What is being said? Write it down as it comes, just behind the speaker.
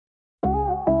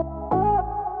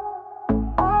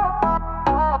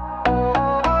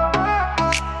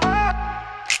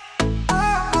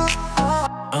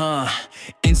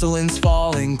Insulin's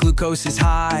falling, glucose is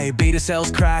high, beta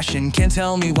cells crashing, can't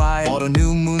tell me why. Auto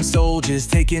new moon soldiers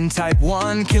taking type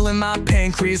 1, killing my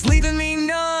pancreas, leaving me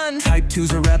none. Type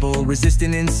 2's a rebel,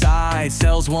 resistant inside,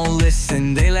 cells won't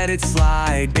listen, they let it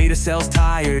slide. Beta cells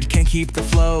tired, can't keep the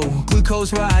flow,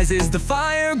 glucose rises, the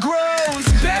fire grows.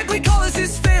 Bad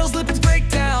glycolysis fails, lipids break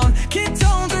down,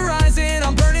 ketones are rising,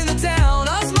 I'm burning the town.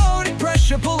 Osmotic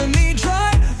pressure pulling me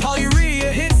dry,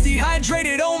 polyuria hits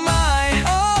dehydrated, oh my.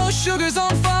 Oh, sugar's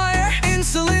on fire,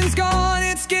 insulin's gone,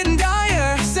 it's getting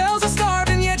dire. Cells are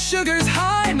starving yet sugar's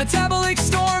high, metabolic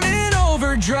storm in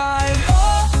overdrive.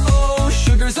 Oh,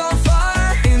 sugar's on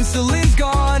fire, insulin's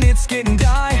gone, it's getting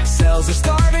dire. Cells are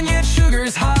starving yet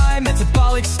sugar's high,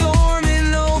 metabolic storm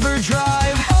in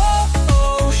overdrive.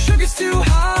 Oh, sugar's too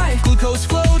high, glucose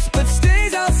floats but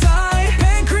stays outside.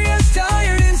 Pancreas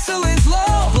tired, insulin's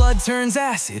low, blood turns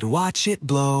acid, watch it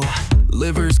blow.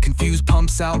 Liver's confused,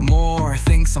 pumps out more,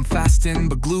 thinks I'm fasting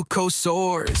but glucose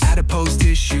soars. Adipose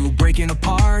tissue breaking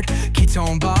apart,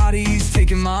 ketone bodies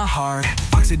taking my heart.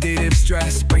 Oxidative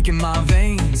stress breaking my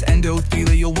veins,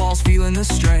 endothelial walls feeling the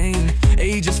strain.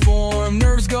 Ages form,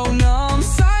 nerves go numb,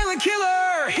 silent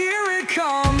killer, here it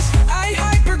comes.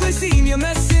 Hyperglycemia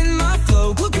messing my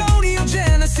flow,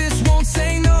 gluconeogenesis won't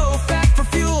say no. Fat for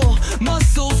fuel,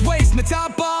 muscles waste,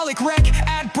 metabolic wreck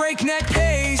at breakneck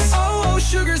pace. Oh,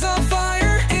 sugar's on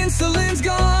fire, insulin's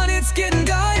gone, it's getting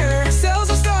dire. Cells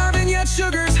are starving yet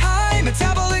sugar's high,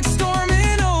 metabolic storm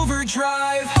in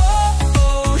overdrive.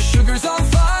 Oh, sugar's on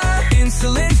fire,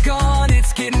 insulin's gone,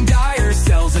 it's getting dire.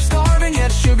 Cells are starving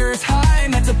yet sugar's high,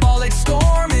 metabolic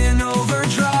storm in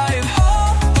overdrive.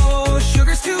 Oh,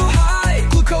 sugar's too high,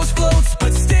 glucose floats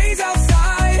but stays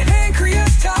outside.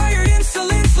 Pancreas tired,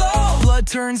 insulin's low, blood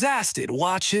turns acid,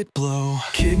 watch it blow.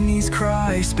 Kidneys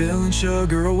cry, spilling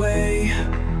sugar away.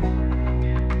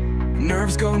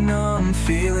 Nerves go numb,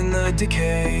 feeling the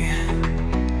decay.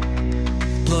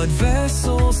 Blood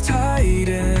vessels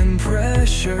tighten,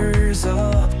 pressure's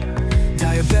up.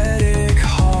 Diabetic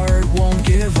heart won't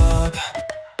give up.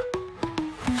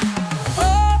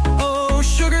 Oh,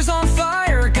 sugar's on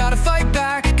fire, gotta fight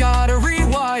back, gotta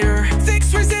rewire.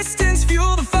 Fix resistance,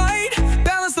 fuel the fight,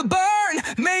 balance the burn,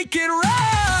 make it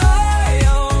right.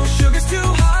 Oh, sugar's too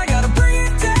high, gotta bring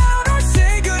it down or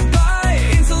say goodbye.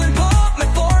 Insulin pump,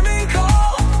 metformin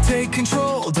call, take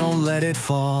control, don't let it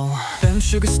fall. Them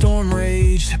sugar storm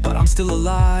raged, but I'm still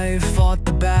alive. Fought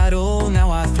the battle,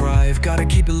 now I thrive. Gotta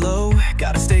keep it low,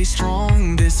 gotta stay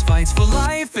strong. This fight's for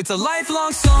life, it's a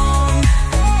lifelong song.